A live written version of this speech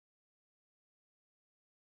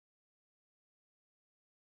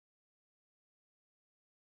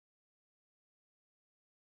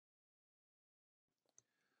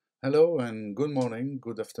Hello and good morning,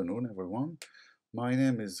 good afternoon, everyone. My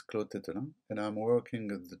name is Claude Tetelin, and I'm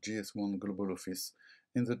working at the GS1 Global Office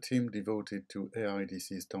in the team devoted to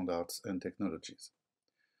AIDC standards and technologies.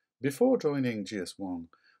 Before joining GS1,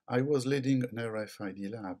 I was leading an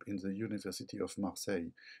RFID lab in the University of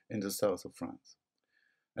Marseille in the south of France.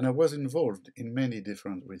 And I was involved in many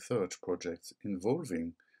different research projects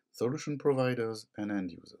involving solution providers and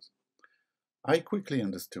end users. I quickly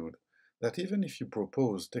understood that even if you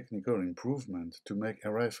propose technical improvement to make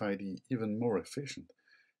RFID even more efficient,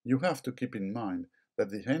 you have to keep in mind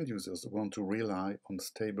that the end users want to rely on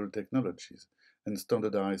stable technologies and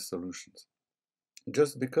standardized solutions,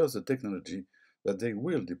 just because the technology that they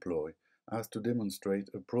will deploy has to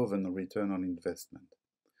demonstrate a proven return on investment.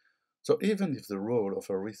 So even if the role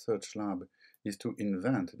of a research lab is to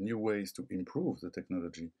invent new ways to improve the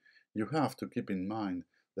technology, you have to keep in mind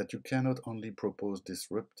that you cannot only propose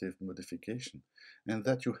disruptive modification, and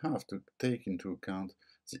that you have to take into account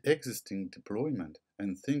the existing deployment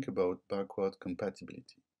and think about backward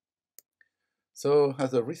compatibility. So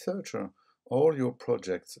as a researcher, all your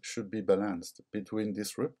projects should be balanced between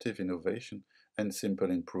disruptive innovation and simple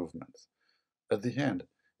improvements. At the end,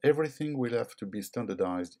 everything will have to be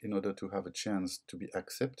standardized in order to have a chance to be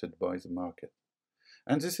accepted by the market.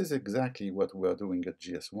 And this is exactly what we are doing at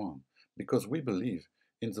GS1, because we believe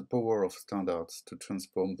in the power of standards to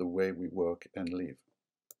transform the way we work and live.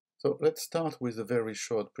 So let's start with a very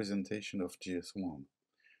short presentation of GS1.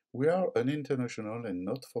 We are an international and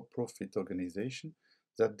not-for-profit organization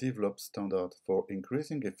that develops standards for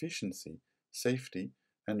increasing efficiency, safety,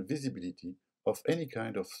 and visibility of any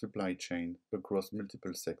kind of supply chain across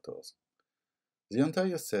multiple sectors. The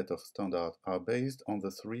entire set of standards are based on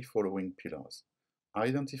the three following pillars: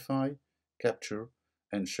 identify, capture,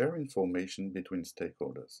 and share information between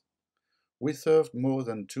stakeholders. We serve more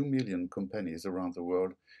than 2 million companies around the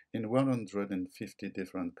world in 150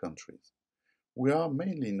 different countries. We are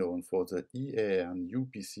mainly known for the EAN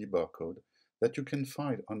UPC barcode that you can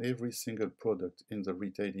find on every single product in the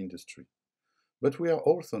retail industry. But we are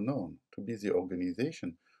also known to be the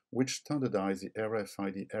organization which standardized the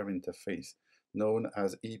RFID air interface, known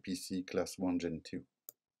as EPC Class 1 Gen 2.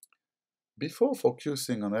 Before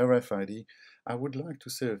focusing on RFID, I would like to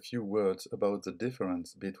say a few words about the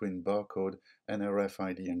difference between barcode and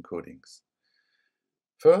RFID encodings.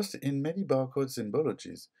 First, in many barcode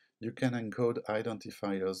symbologies, you can encode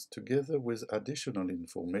identifiers together with additional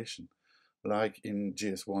information, like in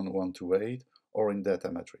GS1 128 or in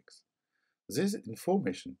data matrix. These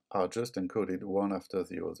information are just encoded one after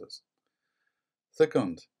the others.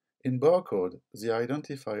 Second, in barcode, the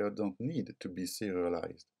identifier don't need to be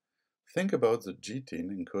serialized. Think about the GTIN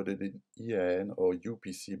encoded in EAN or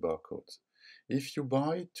UPC barcodes. If you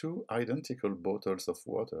buy two identical bottles of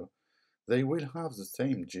water, they will have the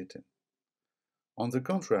same GTIN. On the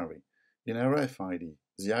contrary, in RFID,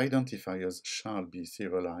 the identifiers shall be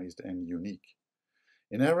serialized and unique.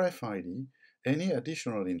 In RFID, any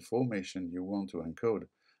additional information you want to encode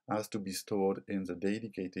has to be stored in the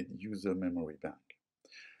dedicated user memory bank.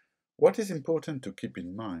 What is important to keep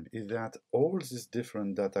in mind is that all these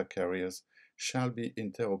different data carriers shall be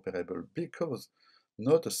interoperable because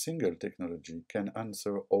not a single technology can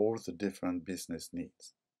answer all the different business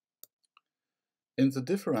needs. In the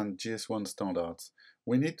different GS1 standards,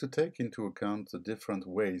 we need to take into account the different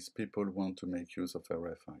ways people want to make use of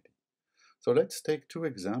RFID. So let's take two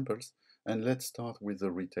examples and let's start with the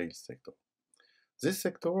retail sector. This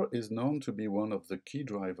sector is known to be one of the key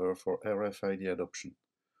drivers for RFID adoption.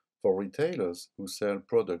 For retailers who sell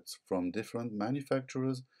products from different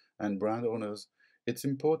manufacturers and brand owners, it's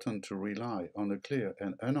important to rely on a clear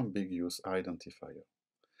and unambiguous identifier.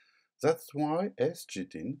 That's why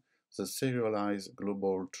SGTIN, the Serialized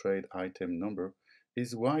Global Trade Item Number,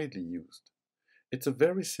 is widely used. It's a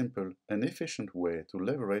very simple and efficient way to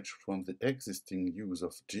leverage from the existing use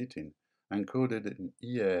of GTIN encoded in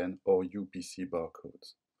EAN or UPC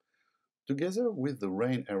barcodes. Together with the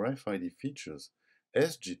RAIN RFID features,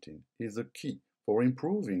 SGTIN is a key for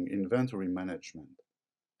improving inventory management,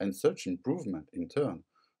 and such improvement, in turn,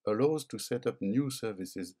 allows to set up new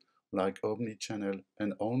services like omni-channel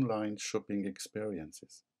and online shopping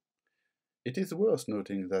experiences. It is worth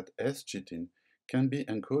noting that SGTIN can be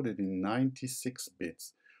encoded in 96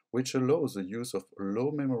 bits, which allows the use of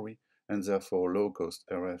low memory and therefore low-cost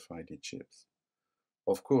RFID chips.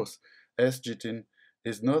 Of course, SGTIN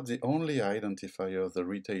is not the only identifier the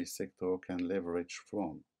retail sector can leverage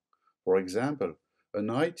from. For example, an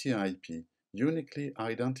ITIP uniquely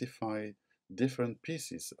identifies different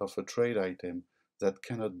pieces of a trade item that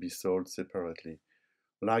cannot be sold separately,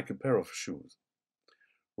 like a pair of shoes.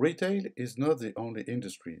 Retail is not the only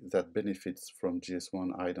industry that benefits from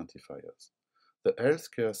GS1 identifiers. The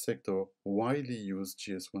healthcare sector widely uses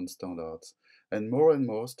GS1 standards, and more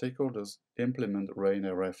stakeholders implement RAIN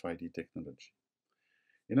RFID technology.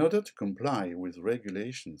 In order to comply with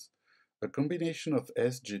regulations, a combination of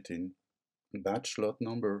SGTIN, batch lot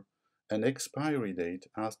number, and expiry date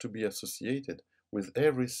has to be associated with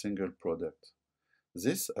every single product.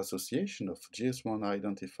 This association of GS1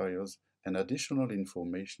 identifiers and additional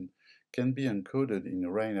information can be encoded in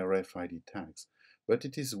RAIN RFID tags, but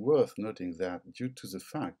it is worth noting that due to the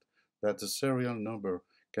fact that the serial number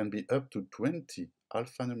can be up to 20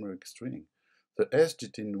 alphanumeric string, the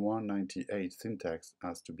SGTIN 198 syntax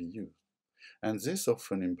has to be used. And this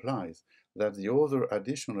often implies that the other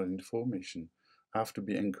additional information have to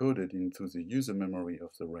be encoded into the user memory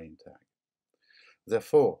of the RAIN tag.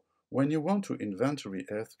 Therefore, when you want to inventory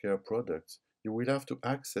healthcare products, you will have to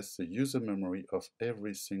access the user memory of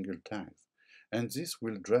every single tag, and this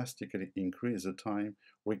will drastically increase the time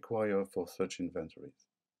required for such inventories.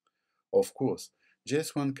 Of course,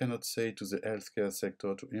 GS1 cannot say to the healthcare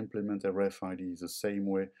sector to implement RFID the same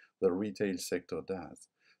way the retail sector does,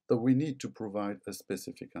 though we need to provide a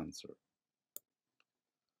specific answer.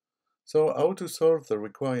 So how to solve the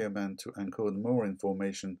requirement to encode more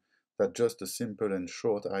information than just a simple and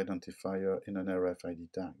short identifier in an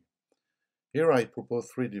RFID tag? Here I propose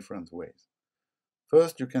three different ways.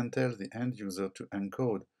 First, you can tell the end user to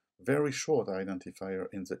encode very short identifier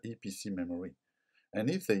in the EPC memory, and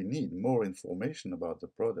if they need more information about the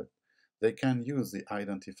product, they can use the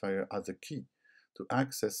identifier as a key to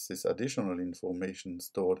access this additional information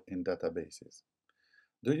stored in databases.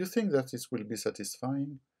 Do you think that this will be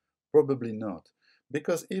satisfying? Probably not,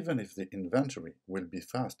 because even if the inventory will be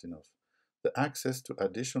fast enough, the access to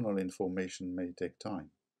additional information may take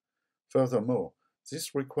time. Furthermore,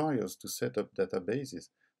 this requires to set up databases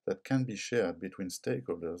that can be shared between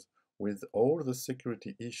stakeholders with all the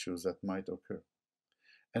security issues that might occur.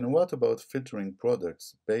 And what about filtering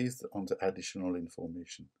products based on the additional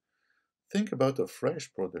information? Think about a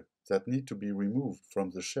fresh product that needs to be removed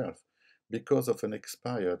from the shelf because of an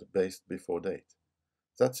expired based before date.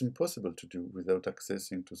 That's impossible to do without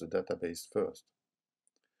accessing to the database first.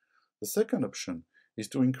 The second option is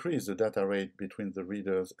to increase the data rate between the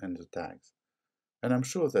readers and the tags. And I'm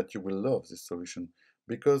sure that you will love this solution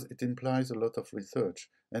because it implies a lot of research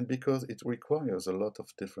and because it requires a lot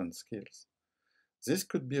of different skills. This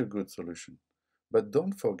could be a good solution, but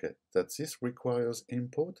don't forget that this requires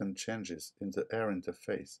important changes in the air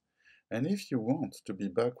interface, and if you want to be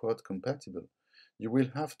backward compatible, you will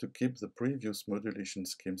have to keep the previous modulation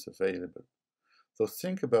schemes available. So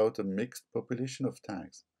think about a mixed population of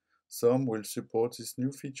tags. Some will support this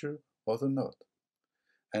new feature, others not.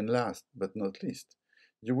 And last but not least,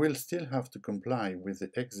 you will still have to comply with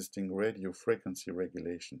the existing radio frequency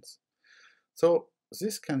regulations. So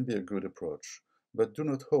this can be a good approach, but do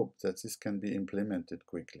not hope that this can be implemented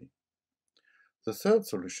quickly. The third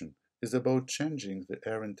solution is about changing the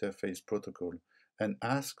air interface protocol and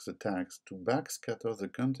ask the tags to backscatter the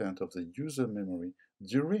content of the user memory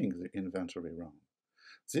during the inventory round.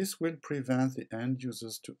 This will prevent the end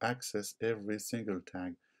users to access every single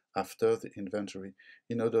tag after the inventory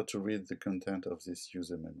in order to read the content of this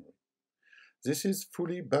user memory. This is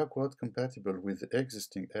fully backward compatible with the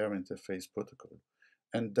existing air interface protocol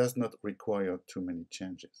and does not require too many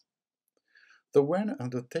changes. Though when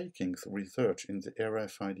undertaking research in the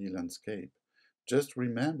RFID landscape, just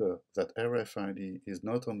remember that RFID is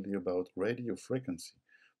not only about radio frequency,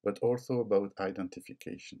 but also about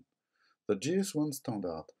identification. The GS1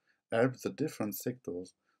 standard helps the different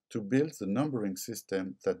sectors to build the numbering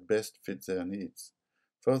system that best fits their needs.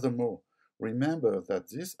 Furthermore, remember that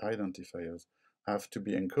these identifiers have to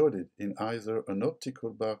be encoded in either an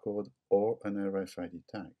optical barcode or an RFID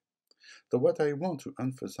tag. So what I want to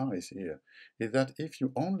emphasize here is that if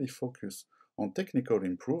you only focus on technical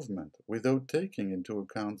improvement without taking into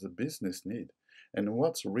account the business need and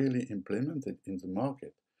what's really implemented in the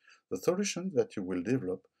market, the solution that you will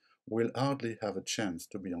develop will hardly have a chance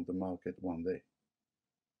to be on the market one day.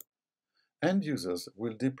 End users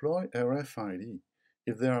will deploy RFID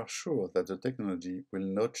if they are sure that the technology will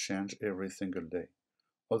not change every single day.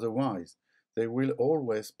 Otherwise, they will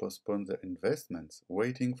always postpone their investments,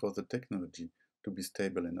 waiting for the technology to be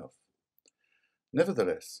stable enough.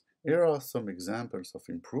 Nevertheless, here are some examples of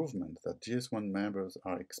improvement that GS1 members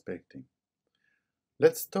are expecting.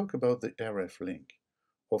 Let's talk about the RF link.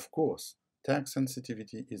 Of course, tag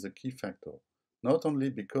sensitivity is a key factor, not only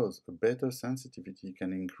because a better sensitivity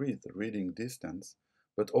can increase the reading distance,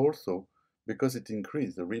 but also because it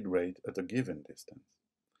increases the read rate at a given distance.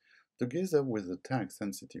 Together with the tag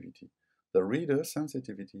sensitivity, the reader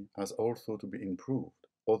sensitivity has also to be improved,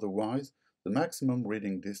 otherwise the maximum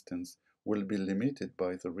reading distance will be limited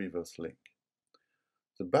by the reverse link.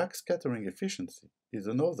 The backscattering efficiency is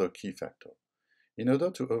another key factor. In order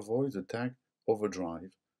to avoid the tag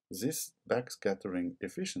overdrive, this backscattering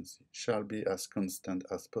efficiency shall be as constant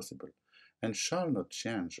as possible and shall not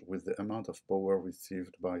change with the amount of power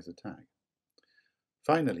received by the tag.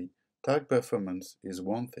 Finally, tag performance is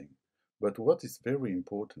one thing, but what is very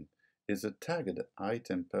important is the tagged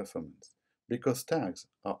item performance, because tags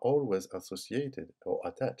are always associated or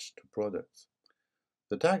attached to products.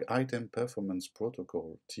 The Tag Item Performance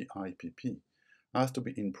Protocol, TIPP, has to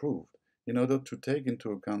be improved in order to take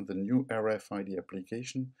into account the new RFID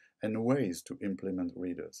application and ways to implement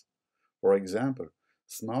readers. For example,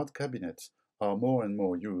 smart cabinets are more and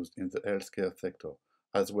more used in the healthcare sector,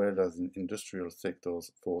 as well as in industrial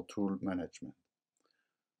sectors for tool management.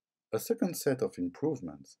 A second set of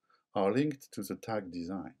improvements are linked to the tag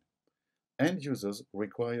design. End users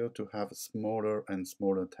require to have smaller and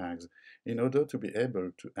smaller tags in order to be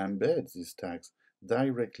able to embed these tags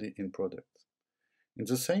directly in products. In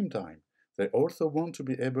the same time, they also want to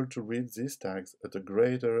be able to read these tags at a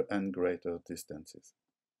greater and greater distances.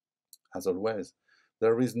 As always,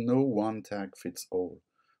 there is no one tag fits all,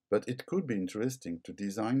 but it could be interesting to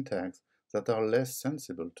design tags that are less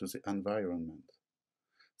sensible to the environment.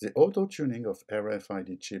 The auto-tuning of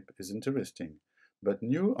RFID chip is interesting, but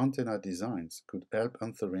new antenna designs could help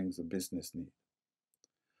answering the business need.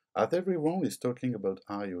 As everyone is talking about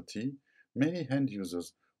IoT, many end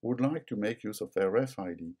users would like to make use of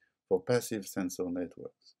RFID for passive sensor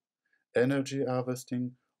networks. Energy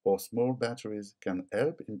harvesting or small batteries can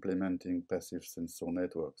help implementing passive sensor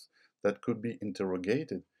networks that could be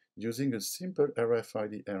interrogated using a simple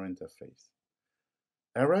RFID air interface.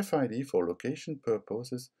 RFID for location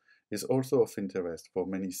purposes is also of interest for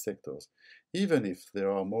many sectors, even if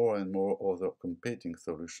there are more and more other competing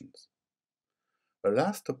solutions. A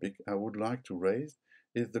last topic I would like to raise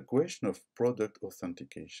is the question of product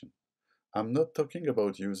authentication. I'm not talking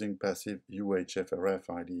about using passive UHF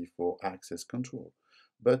RFID for access control,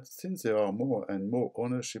 but since there are more and more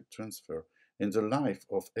ownership transfer in the life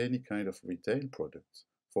of any kind of retail products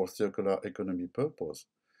for circular economy purpose,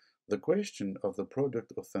 the question of the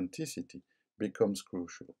product authenticity becomes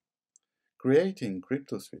crucial. Creating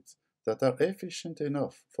cryptoswitches that are efficient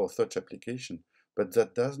enough for such application, but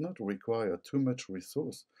that does not require too much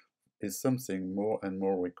resource, is something more and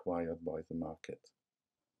more required by the market.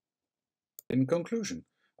 In conclusion,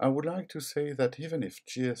 I would like to say that even if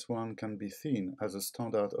GS1 can be seen as a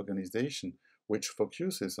standard organization which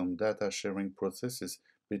focuses on data sharing processes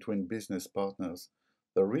between business partners,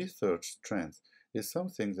 the research strength is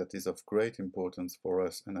something that is of great importance for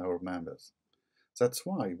us and our members. That's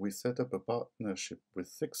why we set up a partnership with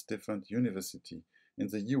 6 different universities in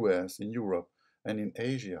the US, in Europe, and in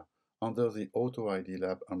Asia under the Auto ID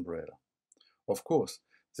Lab umbrella. Of course,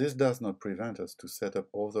 this does not prevent us to set up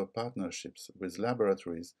other partnerships with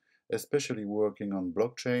laboratories, especially working on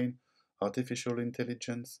blockchain, artificial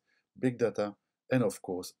intelligence, big data, and of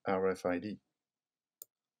course RFID.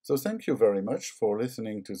 So thank you very much for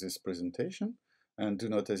listening to this presentation, and do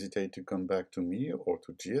not hesitate to come back to me or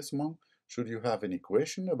to GS1 should you have any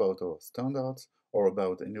question about our standards or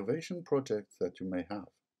about innovation projects that you may have.